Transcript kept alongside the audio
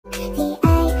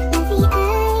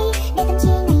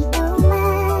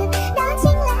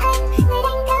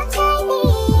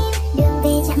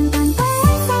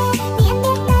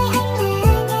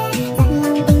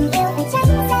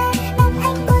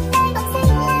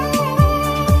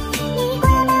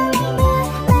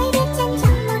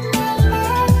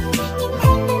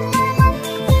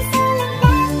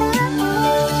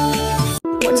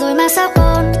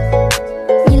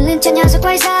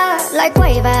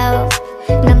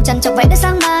chăn chọc vẽ đến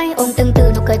sáng mai, ôm từng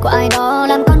từ nụ cười của ai đó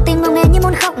làm con tim ngông nghe như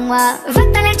muốn khóc mà vắt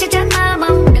tay lên trên chân mơ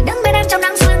mộng được đứng bên em trong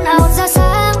nắng xuân ảo ra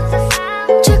sáng.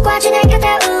 Trôi qua trên anh cứ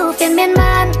theo ưu phiền miên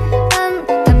man,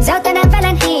 thầm gieo tên em vẽ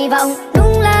lên hy vọng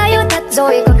đúng là yêu thật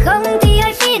rồi, còn không thì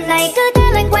ai phim này cứ thế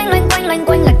loanh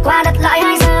quanh lật qua đặt lại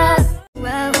 2 giờ.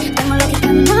 Anh một lời thì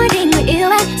thầm nói đi người yêu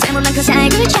em, sẽ một lần thở dài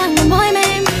cứ chẳng một môi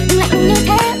mềm, đừng lạnh như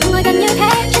thế, ngồi gần như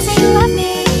thế, just say you love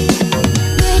me.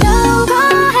 Người đâu có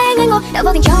hay ngây ngô đã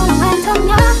vô tình cho lòng em không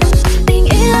nhớ, tình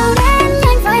yêu đến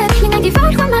anh phải nhưng anh thì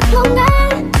phát khuôn mặt ngông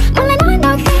ngơ, một lời nói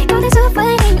đôi khi có thể giữ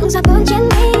với anh những giọt buồn trên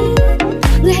mi.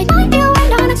 Người hãy nói yêu anh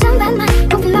đó nắng sớm ban mai,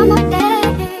 không phải lo mỗi đêm.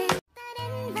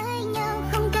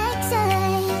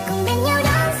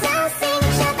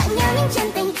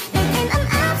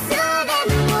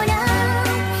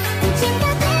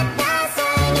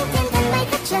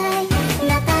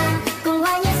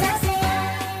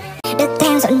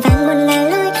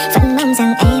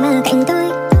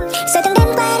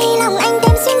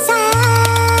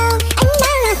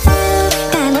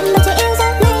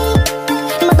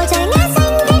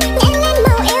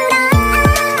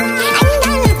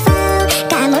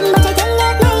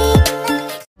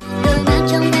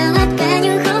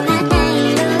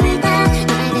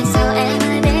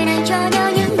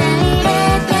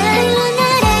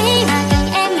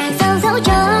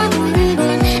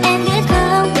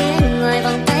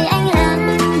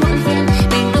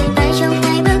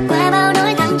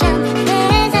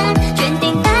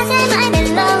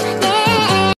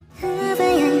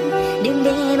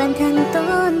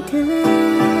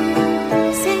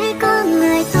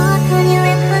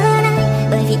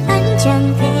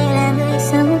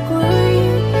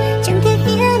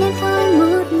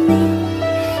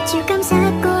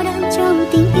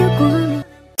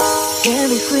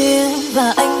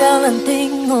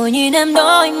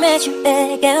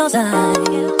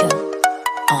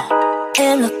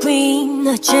 Em là Queen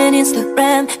ở trên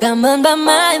Instagram, cảm ơn ba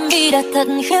má em vì đã thật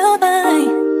khéo tay.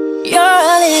 You're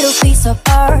a little piece of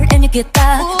art, em như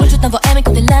guitar, muốn chút tâm vào em anh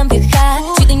không thể làm việc khác.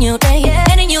 Chỉ tình nhiều day,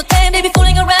 em đi nhiều thêm, baby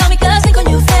fooling around because anh có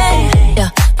nhiều fan.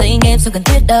 Thấy anh em không cần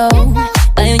thiết đâu,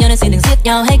 ta yêu nhau nên xin đừng giết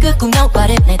nhau, hãy cứ cùng nhau qua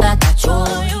đêm này ta cả trôi.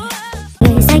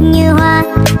 Người xanh như hoa,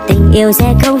 tình yêu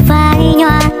sẽ không phai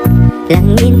nhòa,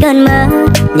 lặng nhìn cơn mơ,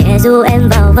 nhẹ du em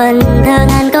vào vần thơ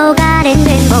ngàn câu ca đến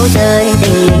bên bầu trời.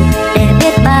 Tình mình đẹp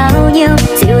biết bao nhiêu,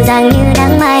 dịu dàng như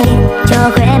nắng mai,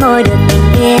 cho khóe môi được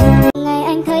bình yên. Ngày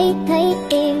anh thấy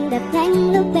tim đập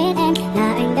nhanh lúc bên em,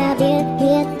 là anh đã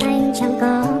biết anh chẳng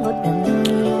có một đồng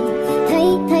người. Thấy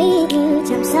như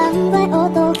chạm sáng với ô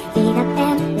tô, vì gặp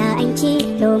em là anh chỉ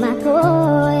đồ mà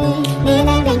thôi. Nên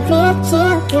anh đành viết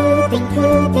chiếc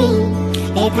thư tình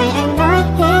để thay anh nói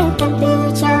hết tâm tư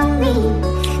cho mình.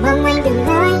 Mong anh đừng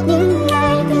nói những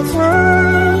lời từ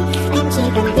chối, anh chỉ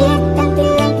cần biết tâm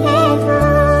tư anh thế thôi.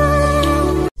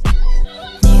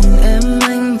 Nhìn em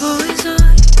anh bối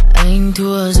rối, anh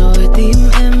thua rồi tim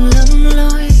em lắm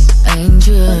lối. Anh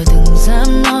chưa từng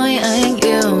dám nói anh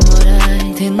yêu một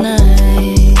ai thế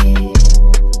này.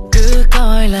 Cứ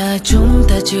coi là chúng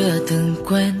ta chưa từng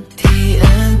quen, thì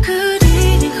em cứ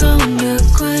đi nhưng không được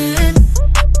quên.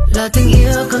 Là tình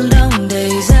yêu còn đong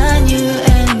đầy giá như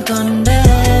em còn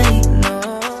đây.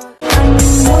 Anh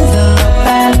muốn giờ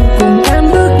em cùng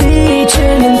em bước đi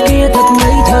trên đường kia thật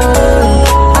ngây thơ.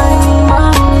 Anh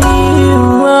mang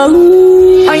yêu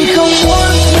anh không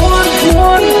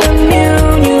muốn em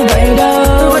yêu như vậy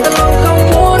đâu. Vậy ta lòng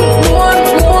không muốn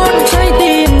trái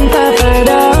tim ta phải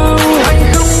đau. Anh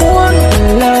không muốn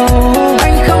lâu,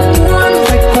 anh không muốn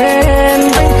phải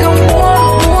quên. Anh không muốn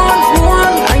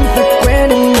anh phải quên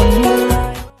mình.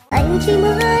 Anh chỉ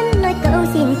muốn nói câu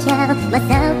xin chào, mà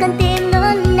sao con tim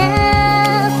nôn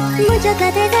nao. Muốn cho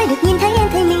cả thế giới được nhìn thấy em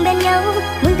thấy mình bên nhau,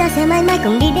 muốn ta sẽ mãi mãi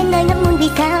cùng đi đến nơi ngắm muôn vì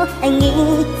sao. Anh nghĩ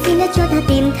xin đã cho ta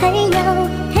tìm thấy nhau,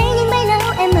 thế nhưng bấy lâu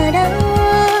em ở đâu.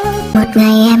 Một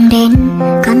ngày em đến,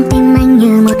 con tim anh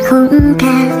như một khung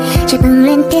ca, chợt bừng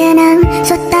lên tia nắng,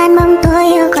 xua tan bóng tối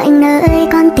yêu quạnh nơi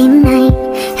con tim này.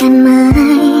 Em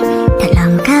ơi, thật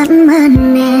lòng cảm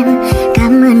ơn em,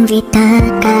 cảm ơn vì tất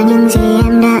cả những gì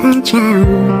em đã trao.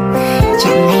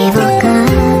 Chẳng hề vô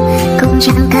cớ, cũng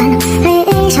chẳng cần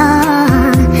lý do,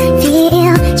 vì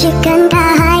yêu chỉ cần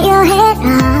cả hai yêu hết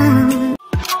lòng.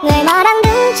 Người mà đang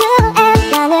đứng trước em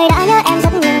là người đã nhớ em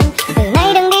rất nhiều. Từ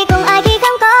nay đừng đi cùng ai khi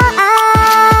không có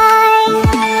ai,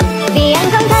 vì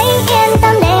anh không thấy yên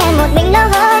tâm để em một mình đâu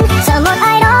hơn. Sợ một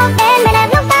ai đó đến bên em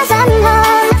lúc ta giận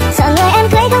hơn.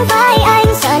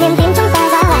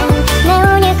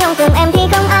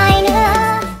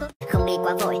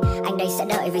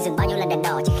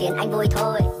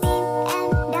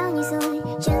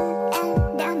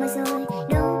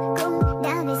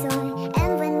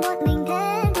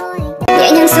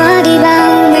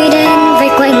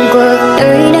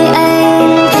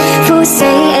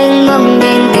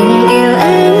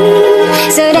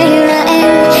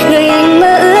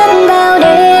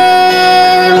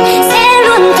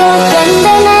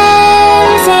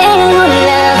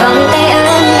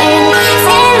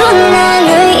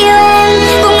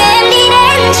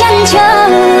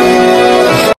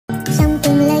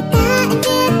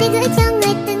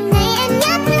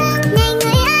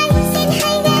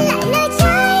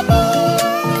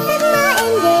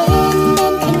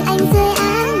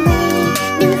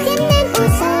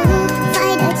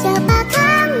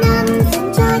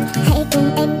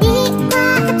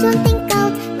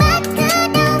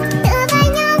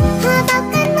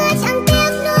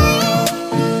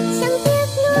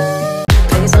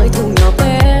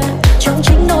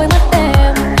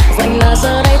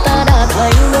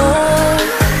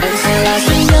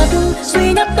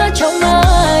 duy nhất ở trong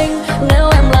anh. Nếu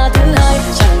em là thứ hai,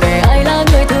 chẳng để ai là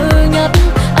người thứ nhất.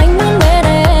 Anh muốn bên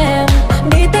em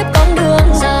đi tiếp con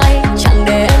đường dài, chẳng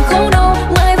để em khổ đau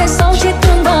mãi về sau chỉ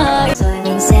thương bài. Rồi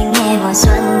mình sẽ nghe mùa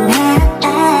xuân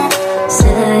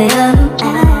rơi ấm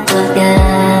áp cuộc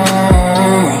đời.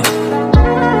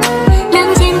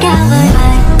 Nắng trên cao vời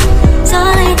vợi, gió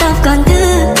lay tóc còn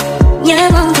cứ nhớ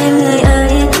mong thêm người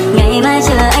ơi. Ngày mai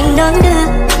chờ anh đón đưa,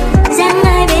 dáng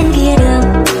ai bên kia đường,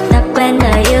 tập quen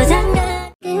đời yêu dáng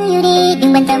đơn. Cứ yêu đi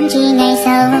đừng quan tâm chi ngày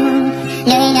sau,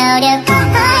 nơi nào đều có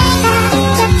ai ta,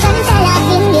 chắc chắn sẽ là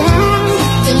thiên đường.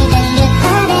 Chỉ cần được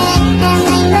ở bên em,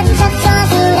 anh vẫn chắc cho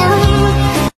từ đâu.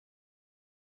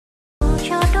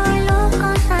 Cho đôi lúc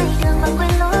có sai đường và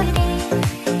quên lối đi,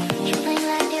 chụp hình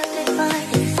là điều tuyệt vời.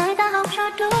 Từ sai ta học cho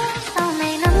đúng, sau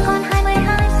này năm con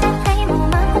 22 sẽ thấy mù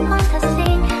mắt của con thật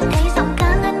xinh. Thấy giọng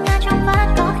ca ngân nga trong vát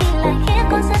có khi lại khiến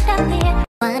con rất đặc biệt.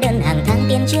 Hóa đơn hàng tháng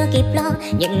tiền chưa kịp lo,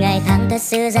 những ngày tháng thật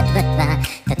sự rất vất vả.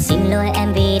 Thật xin lỗi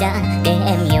em vì đã để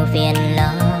em nhiều phiền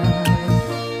lo.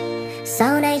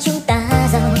 Sau này chúng ta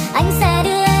giàu, anh sẽ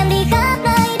đưa em đi khắp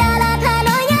nơi, Đà Lạt, Hà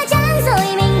Nội, Nha Trang,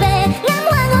 rồi mình về ngắm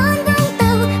hoàng hôn Vũng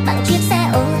Tàu bằng chiếc xe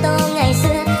ô tô ngày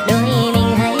xưa đôi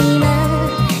mình hay mơ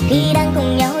khi đang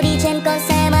cùng nhau đi trên con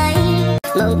xe máy.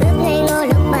 Mộng ước ngây ngô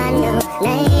lúc ban đầu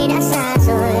nay đã xa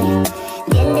rồi,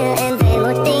 tiễn đưa em về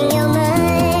một tình yêu mới.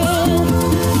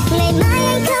 Ngày mai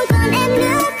anh không còn em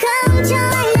nữa, không cho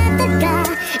anh là tất cả,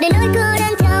 để nỗi cô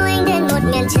đơn theo anh đến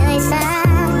một miền trời xa,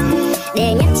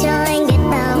 để nhắc cho anh biết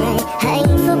bao ngày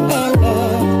hạnh phúc êm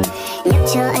đềm, nhắc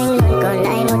cho anh luôn còn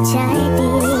lại một trái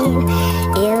tim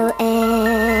yêu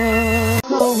em.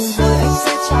 Mong rồi anh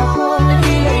sẽ trả khuôn,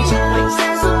 khi ấy chẳng anh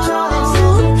sẽ giúp cho em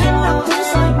giúp em làm thứ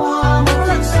soi mùa. Mỗi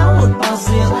lần gieo một bao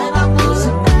riêng lại là câu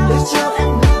giúp em được cho em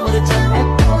nào, được chân em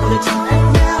nào, được chân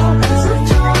em nào, giúp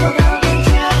cho một đau bên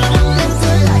treo em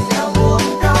rơi lại theo buồn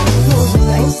đau. Mong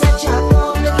rồi anh sẽ trả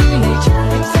khuôn, khi ấy chẳng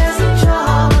anh sẽ giúp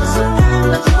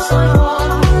em làm thứ soi mùa.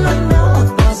 Mỗi lần gieo một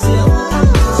bao riêng lại là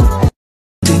câu giúp em.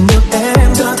 Tình yêu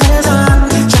em giữa thế gian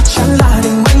chắc chắn là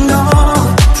định mệnh đó,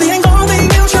 vì anh có tình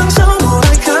yêu chẳng giống một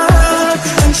ai khác.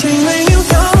 Anh chỉ mình yêu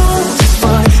nhau tuyệt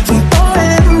vời, vì có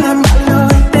em làm bạn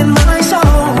lời đến mãi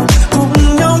sau,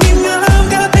 cùng nhau nhìn ngắm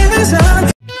cả thế gian.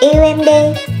 Yêu em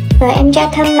đi, rồi em cho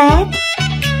thơm mát.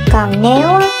 Còn nếu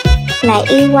lại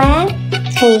yêu quá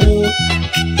thì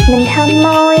mình thơm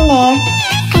môi nè.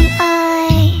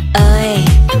 Ơi,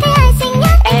 anh thấy ai xinh nhất,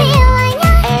 anh thấy yêu ai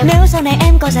nhất. Nếu sau này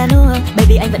em có già nua,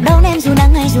 baby anh vẫn đón em dù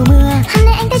nắng hay dù mưa. Hôm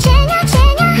nay anh tới chế nhá, chế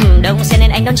nhá. Đông xe nên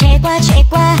anh đón chế qua, chế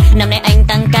qua. Năm nay anh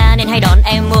tăng ca nên hay đón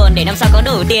em muộn, để năm sau có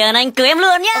đủ tiền anh cưới em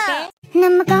luôn nhá. Okay.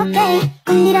 Năm mà có cây,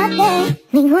 cùng đi đó đây.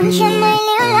 Mình hôn trên mây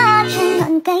liễu lo trên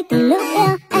ngọn cây từ lúc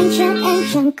yêu. Anh chắc em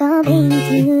chẳng có bình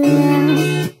thường.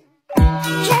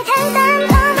 Trời tháng 8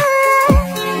 có mưa,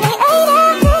 ngày ấy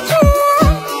đã về trưa.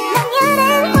 Lòng nhớ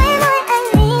đến quê môi anh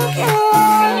mỉm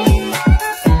cười.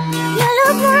 Nhiều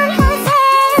lúc muốn hỏi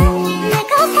xem, người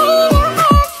có thấy nếu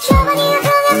em chưa bao nhiêu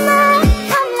thương em mơ,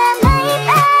 không là bye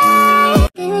bye.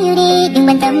 Cứ yêu đi đừng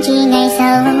quan tâm chi ngày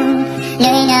sau,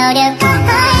 nơi nào đều có ai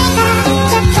ta,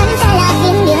 chắc chắn sẽ là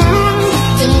thiên đường.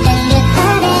 Chỉ cần được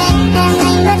ở bên em,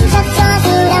 anh vẫn chắc cho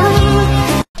từ đâu.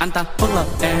 Anh ta phớt lờ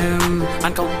em,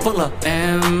 anh không phớt lờ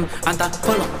em, anh ta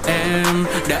phớt lờ em,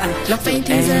 để anh love Vậy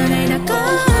thì em. giờ này đã có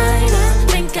ai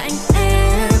đó bên cạnh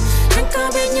em. Anh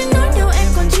có biết những nỗi đau em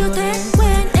còn chưa thể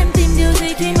quên. Em tìm điều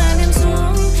gì khi mang em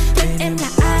xuống, biết em là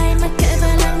ai, mặc kệ và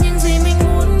làm những gì mình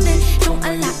muốn để không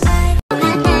anh là ai.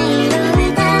 Hát này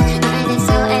lời ta, nói về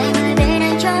sau em ơi bên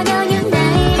anh cho nhau những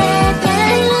ngày đẹp nhất.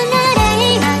 Anh luôn ở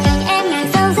đây mà cạnh em ngày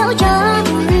sau dẫu cho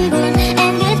vui buồn.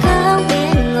 Em biết không,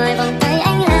 bên ngoài vòng tay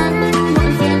anh lắm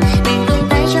muộn phiền. Mình cùng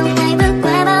tay trong tay bước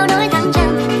qua bao nỗi thăng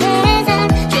trầm thế gian.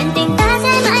 Chuyện tình ta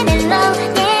sẽ mãi bền lâu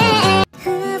nhé.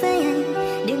 Hứa với anh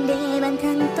đừng để bản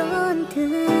thân tổn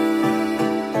thương,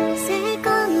 sẽ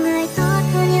có người tốt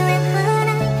hơn yêu em hơn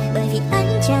anh. Bởi vì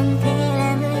anh chẳng thể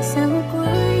là người sau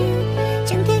cuối,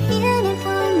 chẳng thể khiến em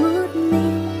thôi một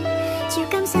mình, chịu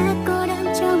cảm giác cô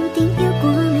đơn trong tình yêu của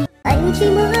mình. Anh chỉ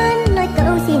muốn nói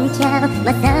câu xin chào,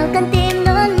 mà sao con tim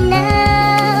nôn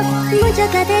nao. Muốn cho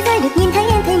cả thế giới được nhìn thấy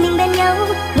em thấy mình bên nhau,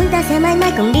 muốn ta sẽ mãi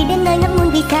mãi cùng đi đến nơi ngắm muôn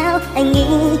vì sao. Anh nghĩ